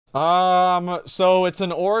So it's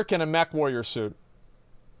an orc in a mech warrior suit.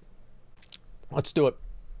 Let's do it.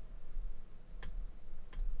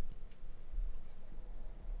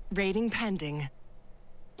 Rating pending.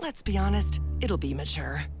 Let's be honest, it'll be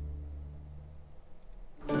mature.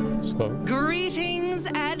 Greetings,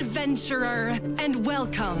 adventurer, and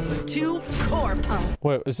welcome to Corepunk.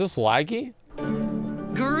 Wait, is this laggy?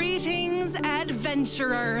 Greetings,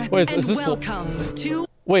 adventurer, Wait, and welcome to...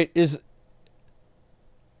 Wait, is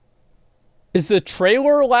the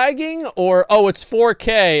trailer lagging? Or, oh, it's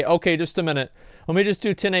 4K. Okay, just a minute. Let me just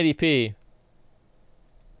do 1080p.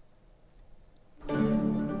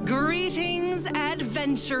 Greetings,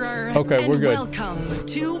 adventurer, okay, we're and good. Welcome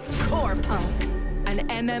to Corepunk, an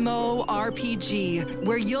MMORPG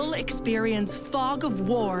where you'll experience fog of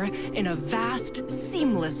war in a vast,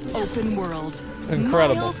 seamless open world.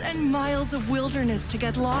 Incredible. Miles and miles of wilderness to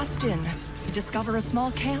get lost in. Discover a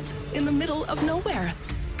small camp in the middle of nowhere.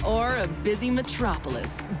 Or a busy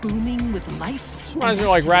metropolis booming with life. This reminds me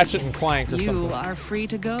of like Ratchet and Clank or something. You are free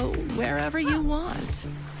to go wherever you want.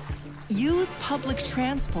 Use public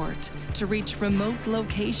transport to reach remote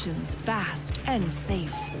locations fast and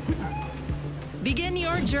safe. Begin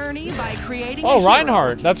your journey by creating a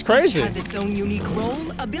Reinhardt, that's crazy. Each has its own unique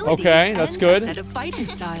role, abilities, okay, that's and good. a set of fighting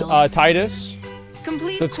styles. Titus.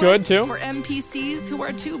 Complete that's good too. For NPCs who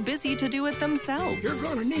are too busy to do it themselves. You're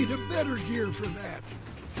gonna need a better gear for that.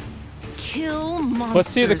 Kill monsters. Let's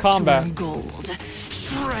see the combat. To gold.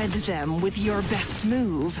 Shred them with your best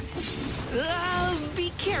move.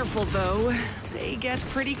 Be careful though. They get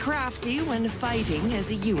pretty crafty when fighting as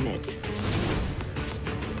a unit.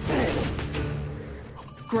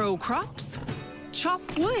 Grow crops, chop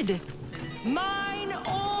wood, mine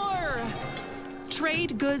ore,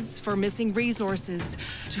 trade goods for missing resources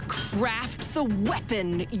to craft the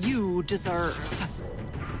weapon you deserve.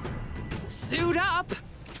 Suit up.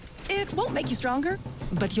 It won't make you stronger,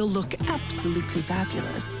 but you'll look absolutely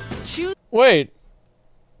fabulous. Choose. Wait,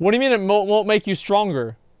 what do you mean it won't make you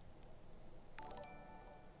stronger?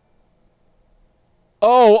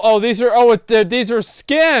 These are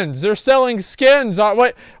skins. They're selling skins.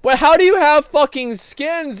 Wait, how do you have fucking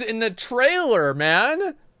skins in the trailer,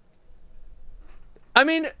 man? I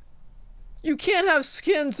mean, you can't have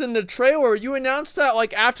skins in the trailer. You announced that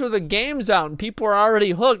like after the game's out and people are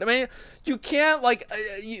already hooked. I mean, you can't like,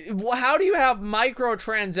 how do you have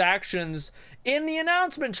microtransactions in the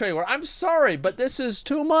announcement trailer? I'm sorry, but this is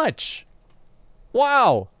too much.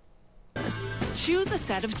 Wow. Choose a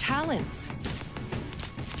set of talents.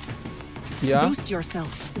 Yeah. Boost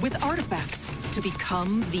yourself with artifacts to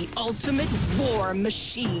become the ultimate war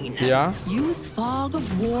machine. Yeah. Use Fog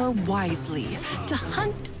of War wisely to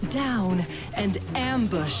hunt down and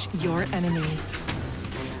ambush your enemies.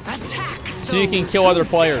 Attack so you can kill other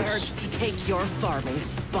players. To take your farming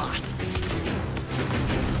spot.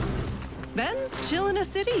 Then chill in a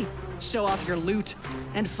city. Show off your loot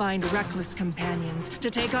and find reckless companions to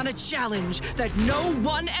take on a challenge that no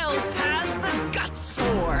one else has the guts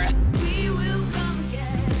for. We will come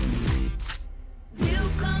again. We'll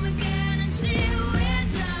come again until we're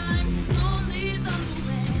done. It's only those who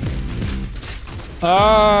win.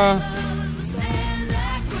 Lovers will stand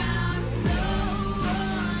their ground. No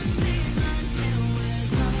one leaves until we're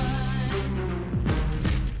done.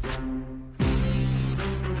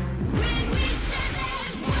 When we stand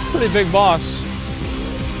there, pretty big boss.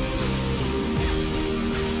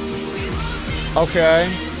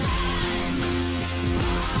 Okay.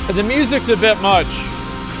 But the music's a bit much.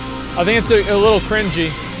 I think it's a little cringy.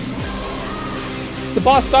 The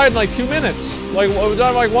boss died in like 2 minutes. Like, it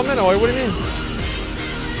died in like 1 minute. Like, what do you mean?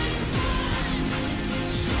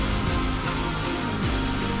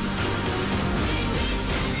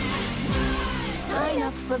 Sign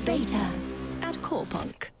up for beta at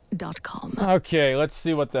corepunk.com. Okay, let's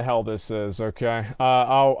see what the hell this is. Okay,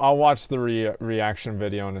 I'll watch the reaction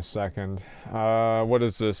video in a second. What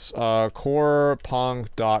is this?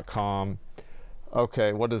 Corepunk.com.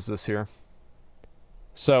 Okay, what is this here?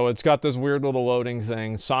 So it's got this weird little loading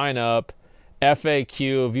thing. Sign up.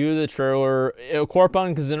 FAQ. View the trailer.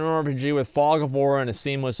 Corepunk is an RPG with Fog of War and a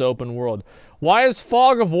seamless open world. Why is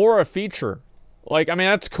Fog of War a feature? Like, I mean,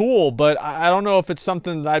 that's cool, but I don't know if it's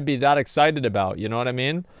something that I'd be that excited about. You know what I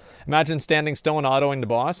mean? Imagine standing still and autoing the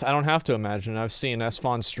boss. I don't have to imagine. I've seen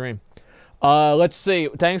Esfon's stream. Let's see.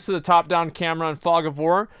 Thanks to the top-down camera in Fog of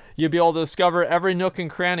War, you'll be able to discover every nook and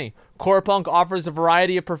cranny. Corepunk offers a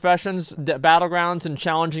variety of professions, battlegrounds, and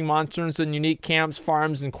challenging monsters in unique camps,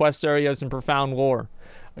 farms, and quest areas and profound lore.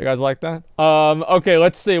 You guys like that? Okay,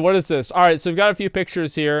 let's see. What is this? All right, so we've got a few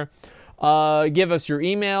pictures here. Give us your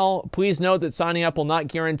email. Please note that signing up will not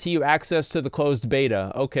guarantee you access to the closed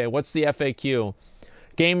beta. Okay, what's the FAQ?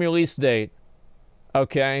 Game release date.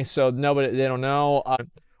 Okay, so nobody, they don't know.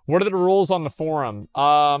 What are the rules on the forum?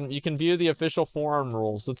 You can view the official forum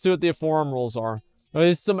rules. Let's see what the forum rules are.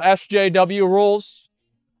 There's some SJW rules.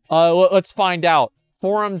 Let's find out.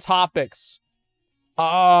 Forum topics.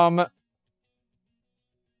 Do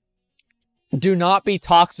not be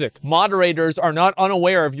toxic. Moderators are not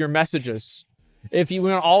unaware of your messages. If you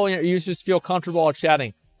want all your users feel comfortable while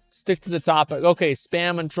chatting, stick to the topic. Okay,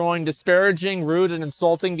 spam and trolling, disparaging, rude, and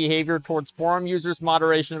insulting behavior towards forum users,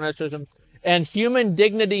 moderation, administration, and human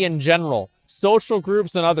dignity in general, social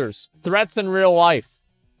groups and others, threats in real life.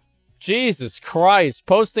 Jesus Christ,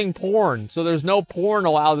 posting porn, so there's no porn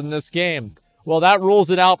allowed in this game. Well, that rules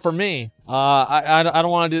it out for me. I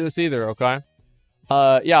don't want to do this either, okay?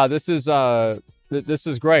 Yeah, this is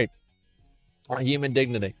great. Human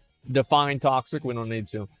dignity. Define toxic, we don't need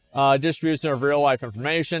to. Distribution of real life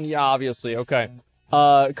information, yeah, obviously, okay.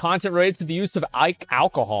 Content related to the use of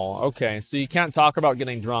alcohol, okay, so you can't talk about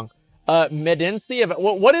getting drunk. Medency of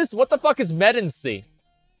what the fuck is medency?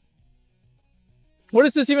 What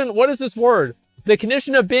is this word? The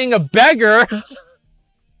condition of being a beggar.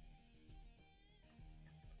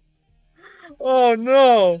 Oh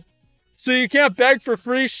no. So you can't beg for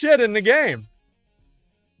free shit in the game.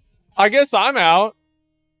 I guess I'm out.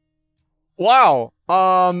 Wow.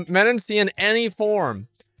 Medency in any form.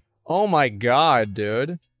 Oh my god,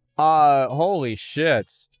 dude. Holy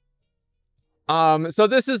shit. So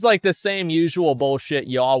this is like the same usual bullshit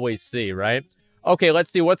you always see, right? Okay, let's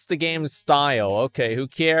see. What's the game's style? Okay, who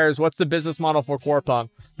cares? What's the business model for Corepunk?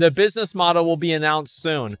 The business model will be announced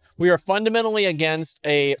soon. We are fundamentally against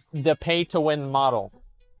the pay-to-win model.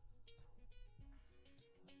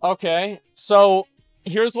 Okay, so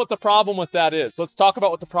here's what the problem with that is. Let's talk about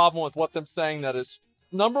what the problem with what them saying that is.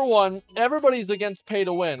 Number one, everybody's against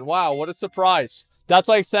pay-to-win. Wow, what a surprise. That's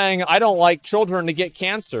like saying, I don't like children to get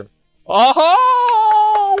cancer.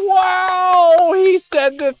 Oh, wow! He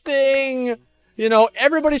said the thing. You know,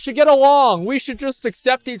 everybody should get along. We should just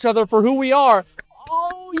accept each other for who we are.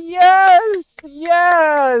 Oh, yes!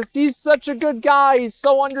 Yes! He's such a good guy. He's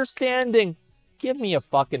so understanding. Give me a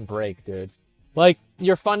fucking break, dude. Like,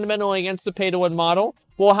 you're fundamentally against the pay-to-win model?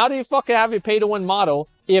 Well, how do you fucking have a pay-to-win model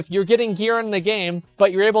if you're getting gear in the game,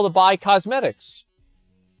 but you're able to buy cosmetics?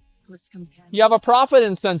 You have a profit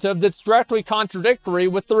incentive that's directly contradictory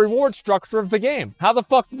with the reward structure of the game. How the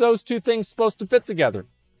fuck are those two things supposed to fit together?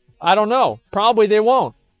 I don't know. Probably they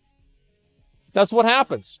won't. That's what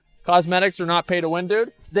happens. Cosmetics are not pay to win,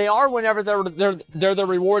 dude. They are whenever they're the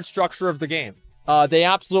reward structure of the game. They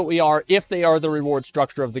absolutely are if they are the reward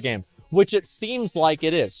structure of the game, which it seems like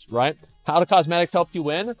it is, right? How do cosmetics help you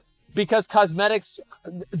win? Because cosmetics,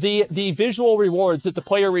 the visual rewards that the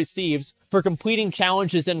player receives for completing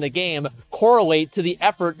challenges in the game correlate to the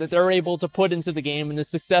effort that they're able to put into the game and the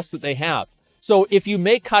success that they have. So if you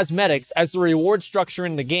make cosmetics as the reward structure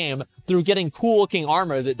in the game through getting cool-looking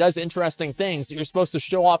armor that does interesting things that you're supposed to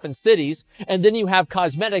show off in cities, and then you have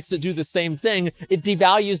cosmetics that do the same thing, it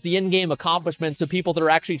devalues the in-game accomplishments of people that are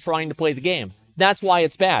actually trying to play the game. That's why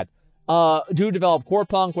it's bad. Do develop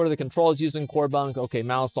Corepunk. What are the controls using Corepunk? Okay,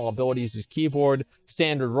 mouse, all abilities, use keyboard.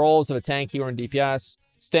 Standard roles of a tank, healer, and DPS.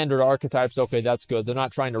 Standard archetypes. Okay, that's good. They're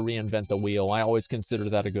not trying to reinvent the wheel. I always consider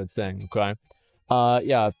that a good thing, okay?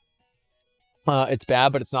 Yeah. It's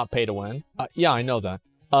bad, but it's not pay to win. Yeah, I know that.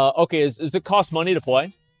 Okay, does it cost money to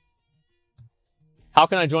play? How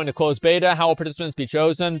can I join a closed beta? How will participants be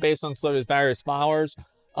chosen? Based on various factors,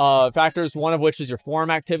 one of which is your forum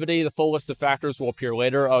activity. The full list of factors will appear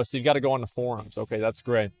later. Oh, so you've got to go on the forums. Okay, that's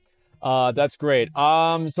great. That's great.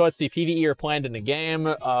 So let's see. PvE are planned in the game.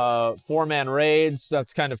 4-man raids.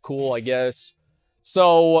 That's kind of cool, I guess.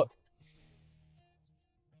 So,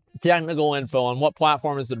 technical info. On what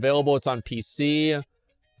platform is it available? It's on PC.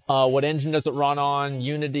 What engine does it run on?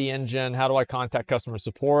 Unity engine. How do I contact customer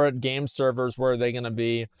support? Game servers, where are they going to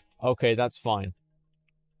be? Okay, that's fine.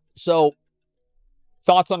 So,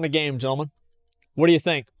 thoughts on the game, gentlemen? What do you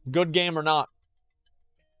think? Good game or not?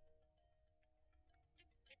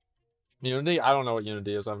 Unity? I don't know what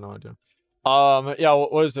Unity is. I have no idea. Yeah,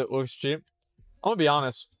 what is it? Looks cheap. I'm gonna be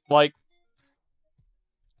honest. Like,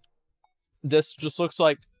 this just looks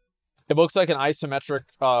like, it looks like an isometric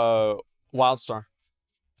Wildstar.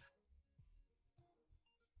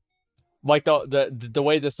 Like the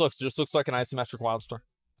way this looks, just looks like an isometric Wildstar.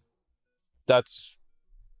 That's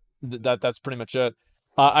pretty much it.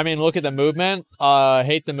 I mean, look at the movement.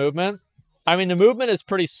 Hate the movement. I mean, the movement is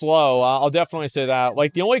pretty slow. I'll definitely say that.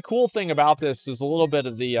 Like, the only cool thing about this is a little bit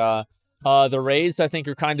of the The raids, I think,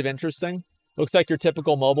 are kind of interesting. Looks like your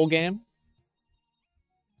typical mobile game.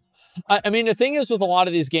 I mean, the thing is with a lot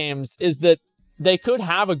of these games is that they could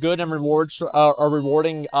have a good and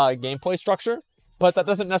rewarding gameplay structure, but that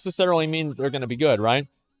doesn't necessarily mean that they're going to be good, right?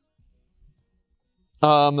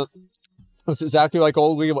 It's exactly like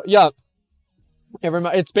old League of... Yeah.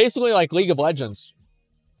 It's basically like League of Legends.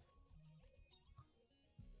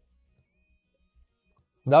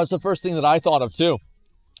 That was the first thing that I thought of, too.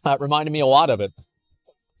 That reminded me a lot of it.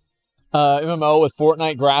 MMO with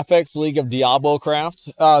Fortnite graphics, League of Diablo craft.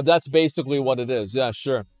 That's basically what it is. Yeah,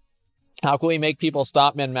 sure. How can we make people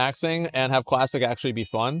stop min-maxing and have Classic actually be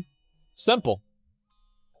fun? Simple.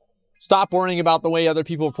 Stop worrying about the way other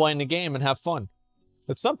people are playing the game and have fun.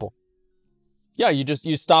 It's simple. Yeah,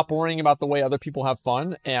 you stop worrying about the way other people have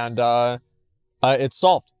fun, and it's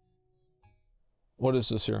solved. What is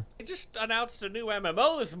this here? I just announced a new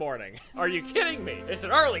MMO this morning. Are you kidding me? It's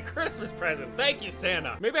an early Christmas present. Thank you,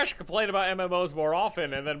 Santa. Maybe I should complain about MMOs more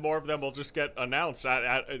often, and then more of them will just get announced.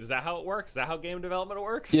 Is that how it works? Is that how game development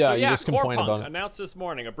works? Yeah, so, you just complain Corepunk about it. Announced this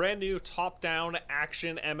morning a brand new top-down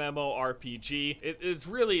action MMORPG. It's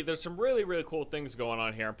really, there's some really, really cool things going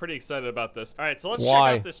on here. I'm pretty excited about this. All right, so let's check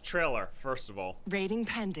out this trailer, first of all. Rating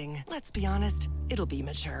pending. Let's be honest, it'll be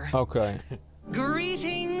mature. Okay.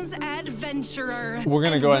 Greetings, adventurer. We're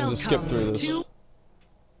gonna go ahead and just skip through this.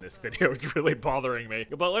 This video is really bothering me.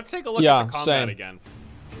 But let's take a look Yeah, at the combat same. again.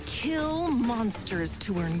 Kill monsters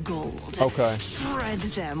to earn gold. Okay. Shred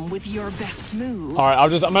them with your best move. All right,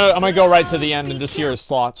 I'm gonna go right to the end and just hear his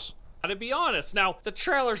thoughts. To be honest, now, the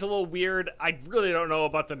trailer's a little weird. I really don't know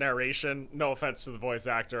about the narration. No offense to the voice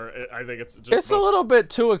actor. I think it's just... It's a little bit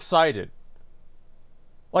too excited.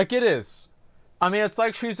 Like, it is. I mean, it's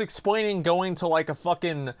like she's explaining going to, like, a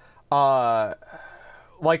fucking,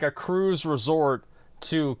 like a cruise resort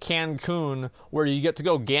to Cancun where you get to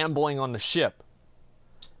go gambling on the ship.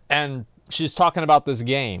 And she's talking about this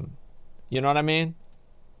game. You know what I mean?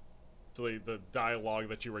 The dialogue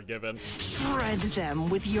that you were given. Shred them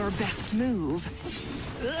with your best move.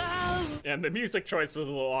 And the music choice was a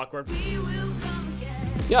little awkward. We will come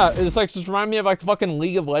again. Yeah, it's like, just remind me of, like, a fucking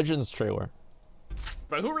League of Legends trailer.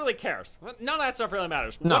 But who really cares? None of that stuff really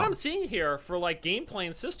matters. No. What I'm seeing here for, like, gameplay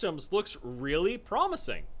and systems looks really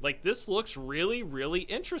promising. Like, this looks really, really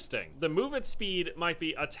interesting. The movement speed might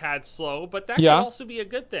be a tad slow, but that could also be a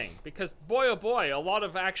good thing. Because, boy oh boy, a lot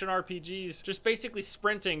of action RPGs just basically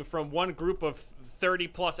sprinting from one group of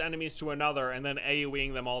 30-plus enemies to another and then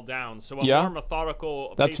AoEing them all down. So a more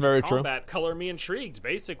methodical pace of combat color me intrigued,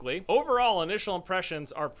 basically. Overall, initial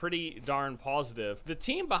impressions are pretty darn positive. The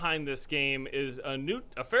team behind this game is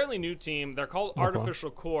a fairly new team. They're called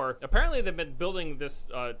Artificial Core. Apparently, they've been building this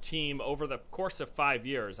team over the course of 5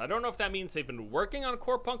 years. I don't know if that means they've been working on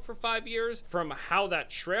Corepunk for 5 years. From how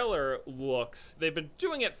that trailer looks, they've been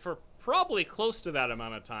doing it for probably close to that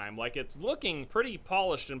amount of time. Like, it's looking pretty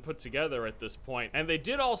polished and put together at this point. And they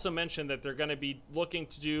did also mention that they're going to be looking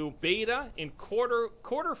to do beta in quarter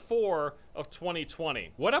 4 of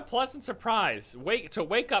 2020. What a pleasant surprise. To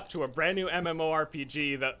wake up to a brand new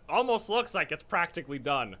MMORPG that almost looks like it's practically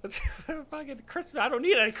done. It's fucking Christmas. I don't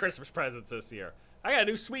need any Christmas presents this year. I got a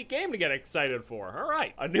new sweet game to get excited for. All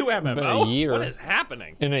right, a new MMO? Been a year. What is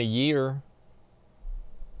happening? In a year.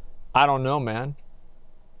 I don't know, man.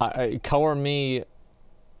 Color me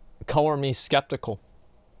skeptical.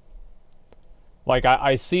 Like,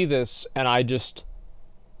 I see this and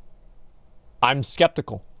I'm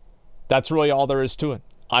skeptical. That's really all there is to it.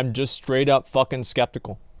 I'm just straight up fucking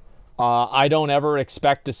skeptical. I don't ever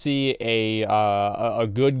expect to see a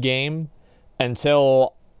good game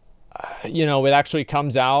until, you know, it actually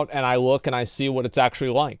comes out and I look and I see what it's actually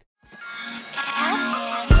like.